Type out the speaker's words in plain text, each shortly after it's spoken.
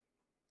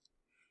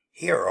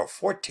Here are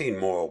 14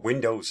 more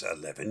Windows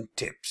 11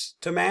 tips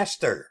to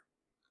master.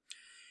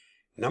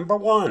 Number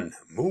 1.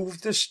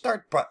 Move the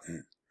Start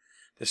button.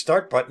 The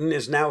Start button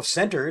is now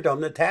centered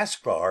on the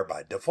taskbar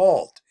by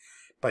default,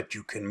 but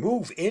you can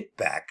move it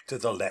back to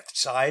the left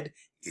side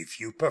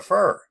if you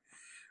prefer.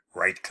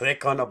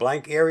 Right-click on a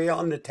blank area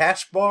on the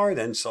taskbar,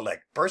 then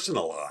select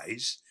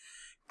Personalize.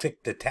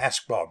 Click the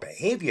Taskbar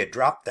Behavior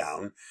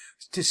drop-down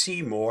to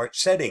see more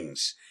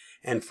settings,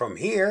 and from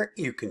here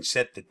you can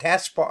set the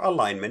taskbar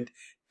alignment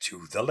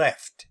to the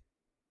left.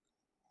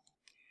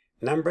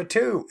 Number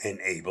 2.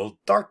 Enable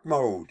Dark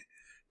Mode.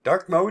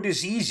 Dark Mode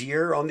is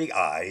easier on the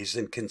eyes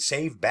and can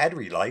save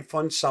battery life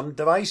on some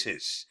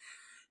devices.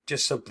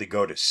 Just simply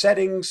go to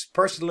Settings,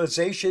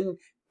 Personalization,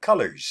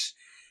 Colors,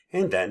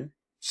 and then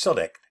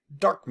select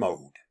Dark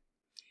Mode.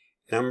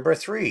 Number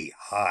 3.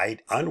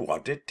 Hide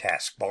unwanted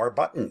taskbar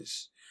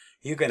buttons.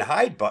 You can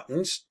hide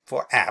buttons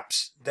for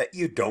apps that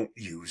you don't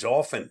use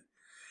often.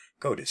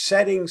 Go to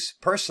Settings,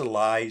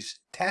 Personalize,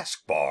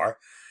 Taskbar,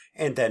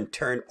 and then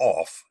turn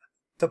off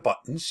the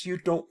buttons you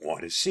don't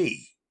want to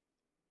see.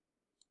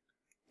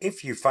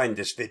 If you find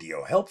this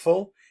video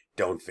helpful,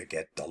 don't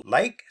forget to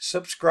like,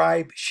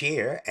 subscribe,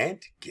 share, and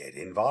get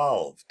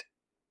involved.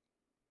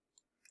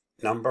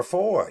 Number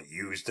 4.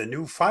 Use the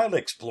new File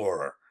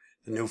Explorer.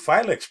 The new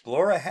File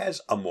Explorer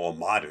has a more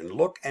modern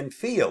look and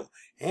feel,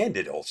 and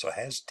it also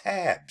has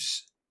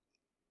tabs.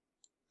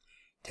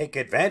 Take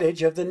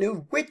advantage of the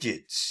new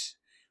widgets.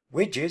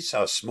 Widgets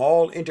are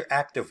small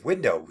interactive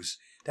windows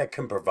that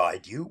can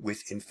provide you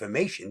with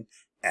information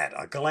at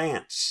a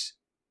glance.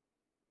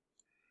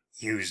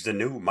 Use the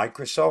new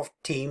Microsoft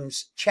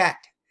Teams chat.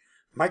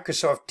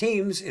 Microsoft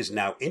Teams is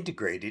now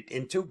integrated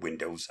into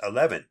Windows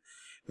 11,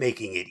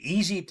 making it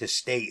easy to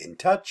stay in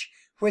touch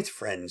with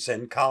friends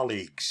and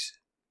colleagues.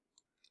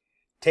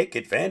 Take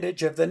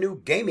advantage of the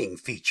new gaming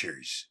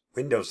features.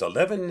 Windows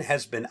 11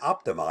 has been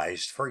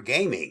optimized for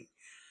gaming,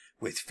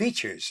 with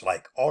features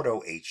like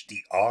Auto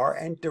HDR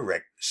and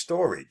Direct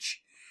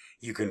Storage.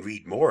 You can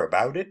read more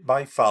about it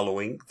by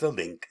following the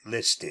link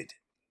listed.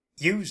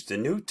 Use the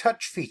new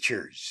touch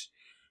features.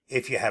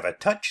 If you have a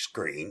touch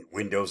screen,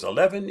 Windows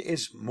 11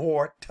 is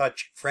more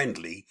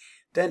touch-friendly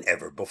than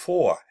ever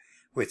before,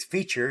 with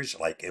features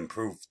like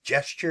improved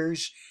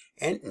gestures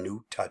and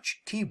new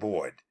touch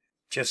keyboard.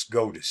 Just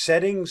go to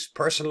Settings,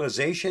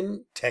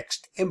 Personalization,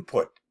 Text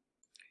Input.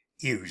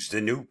 Use the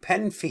new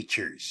pen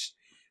features.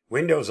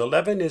 Windows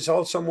 11 is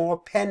also more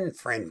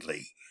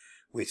pen-friendly,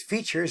 with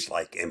features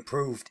like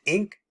improved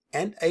ink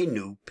and a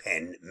new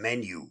pen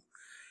menu.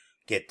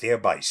 Get there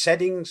by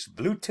Settings,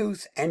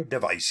 Bluetooth, and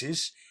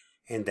Devices,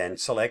 and then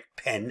select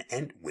Pen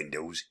and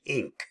Windows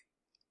Ink.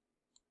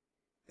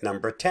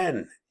 Number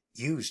 10.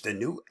 Use the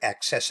new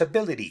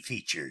accessibility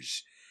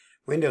features.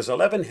 Windows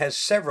 11 has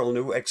several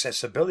new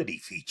accessibility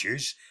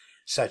features,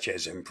 such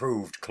as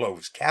improved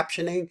closed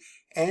captioning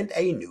and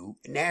a new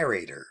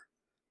narrator.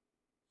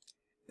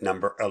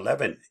 Number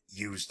 11.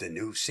 Use the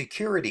new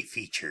security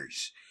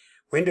features.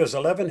 Windows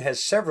 11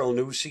 has several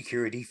new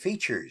security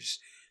features,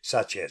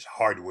 such as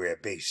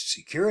hardware-based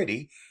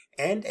security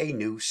and a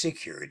new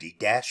security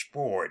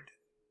dashboard.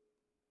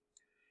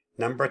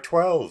 Number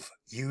 12.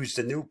 Use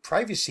the new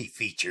privacy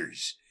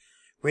features.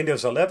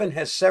 Windows 11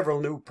 has several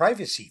new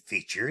privacy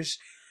features,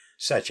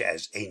 such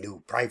as a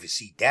new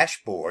privacy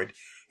dashboard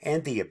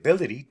and the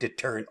ability to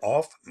turn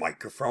off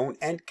microphone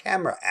and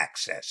camera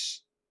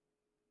access.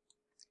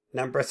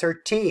 Number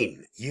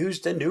 13. Use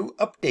the new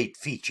update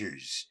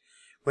features.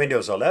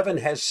 Windows 11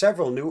 has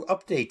several new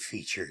update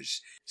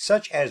features,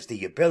 such as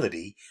the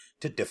ability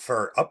to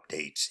defer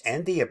updates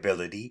and the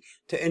ability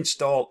to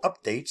install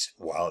updates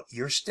while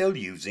you're still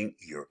using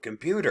your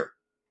computer.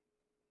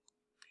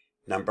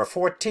 Number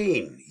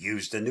 14.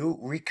 Use the new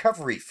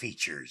recovery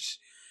features.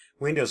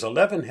 Windows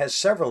 11 has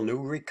several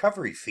new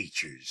recovery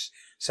features,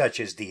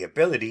 such as the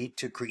ability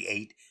to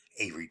create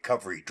a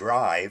recovery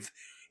drive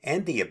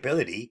and the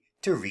ability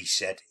to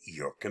reset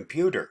your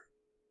computer.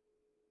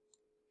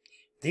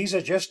 These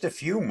are just a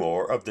few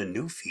more of the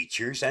new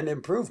features and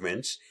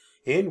improvements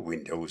in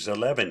Windows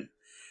 11.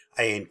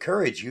 I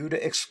encourage you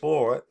to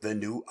explore the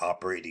new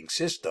operating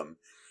system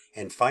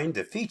and find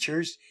the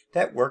features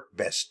that work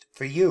best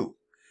for you.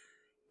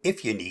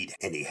 If you need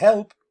any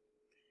help,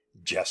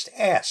 just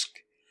ask.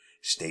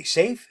 Stay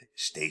safe,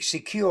 stay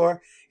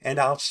secure, and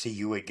I'll see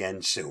you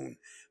again soon.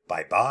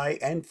 Bye-bye,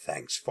 and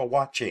thanks for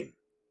watching.